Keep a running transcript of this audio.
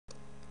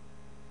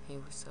Hey,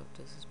 what's up?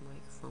 This is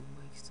Mike from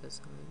Mike's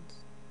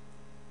Designs.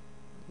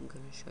 I'm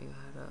gonna show you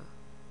how to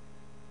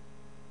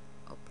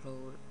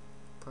upload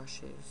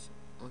brushes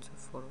onto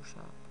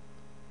Photoshop.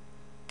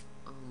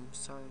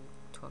 Sorry I'm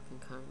talking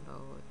kind of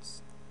low.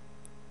 It's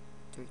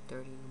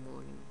 3:30 in the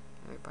morning.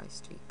 Everybody's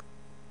asleep,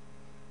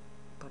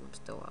 but I'm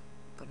still up.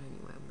 But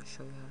anyway, I'm gonna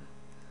show you how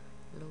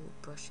to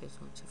load brushes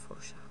onto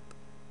Photoshop.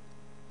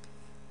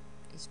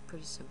 It's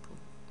pretty simple.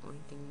 Only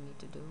thing you need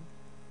to do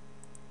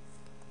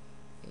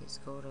is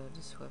go to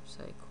this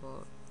website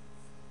called,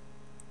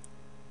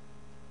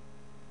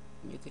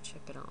 you could check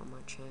it out on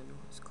my channel,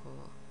 it's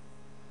called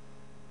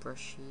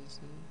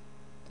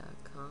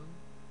brusheezy.com.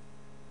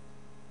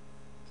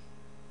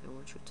 and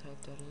once you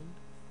type that in,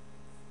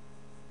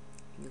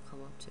 you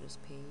come up to this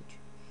page.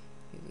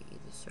 You can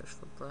either search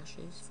for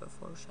brushes for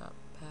Photoshop,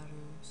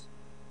 patterns,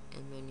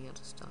 and many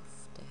other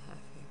stuff they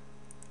have here.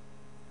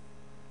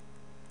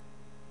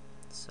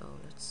 So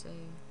let's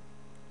say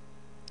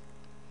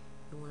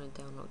you want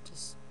to download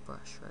this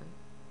brush, right?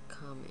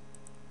 Comment.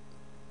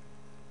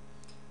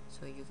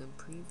 So you can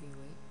preview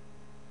it.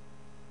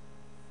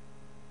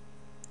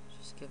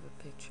 Just give a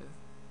picture.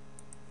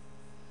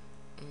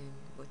 And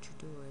what you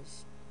do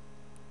is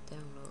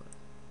download it.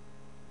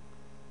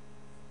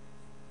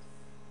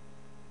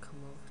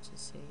 Come over to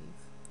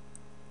save.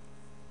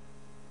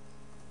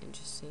 And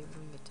just save it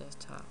on your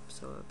desktop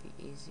so it'll be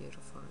easier to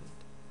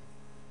find.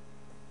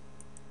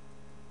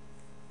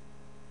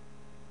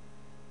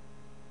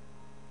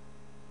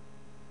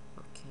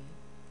 Okay,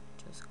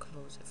 just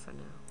close it for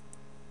now.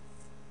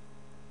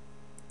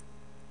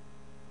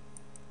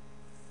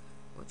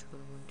 What you're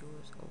going to want to do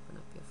is open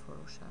up your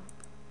Photoshop.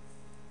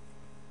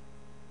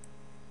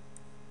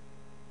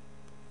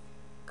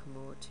 Come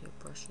over to your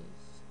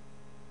brushes.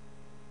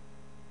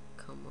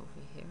 Come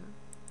over here.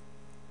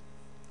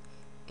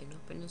 And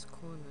up in this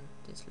corner,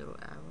 this little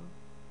arrow,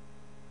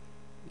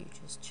 you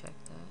just check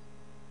that.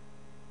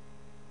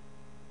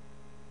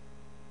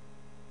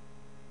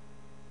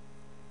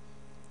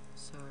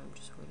 Sorry, I'm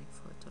just waiting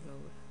for it to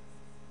load.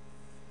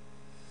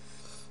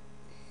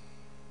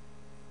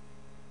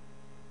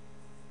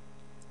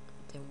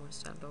 Then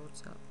once that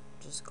loads up,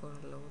 just go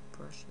to load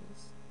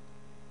brushes.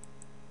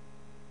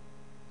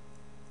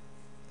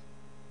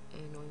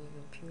 And on your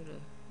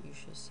computer, you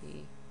should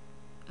see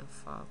a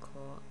file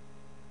called,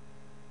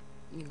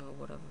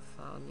 whatever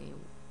file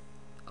name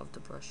of the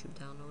brush you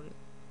downloaded,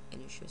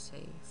 and it should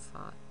say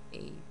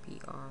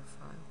ABR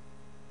file.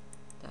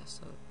 That's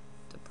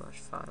the brush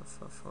file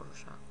for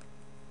Photoshop.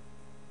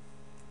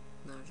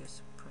 Now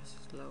just press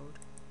load,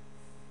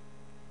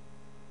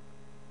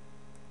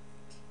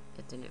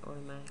 and then it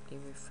automatically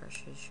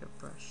refreshes your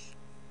brush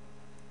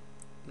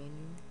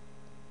menu,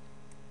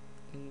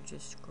 and you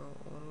just scroll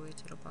all the way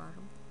to the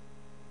bottom.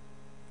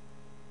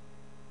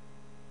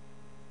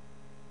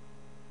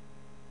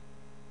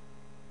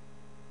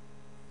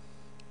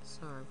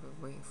 Sorry,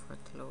 we're waiting for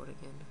it to load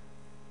again.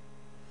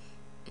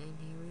 And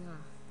here we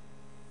are.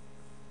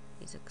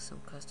 These are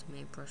some custom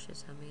made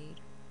brushes I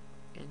made,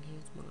 and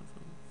here's one of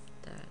them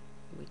that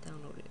we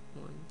downloaded.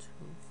 1,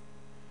 2,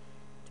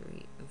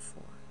 3, and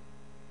 4.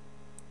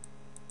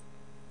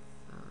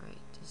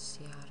 Alright, to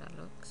see how that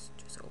looks,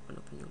 just open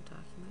up a new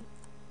document.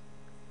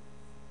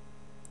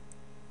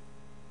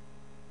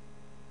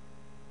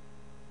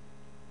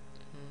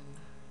 And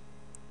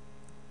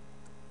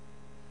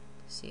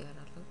to see how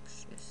that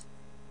looks, just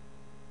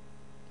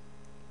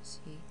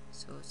see,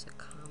 so it's a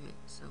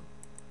comment, so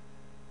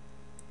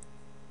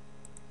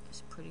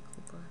it's a pretty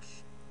cool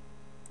brush.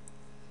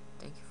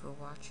 Thank you for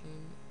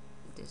watching.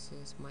 This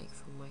is Mike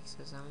from Mike's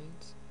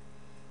Designs.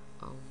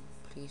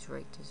 Please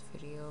rate this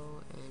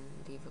video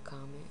and leave a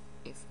comment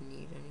if you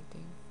need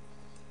anything,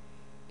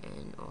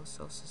 and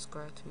also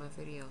subscribe to my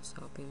videos.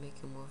 I'll be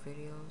making more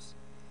videos,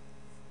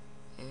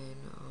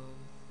 and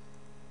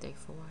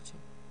thanks for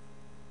watching.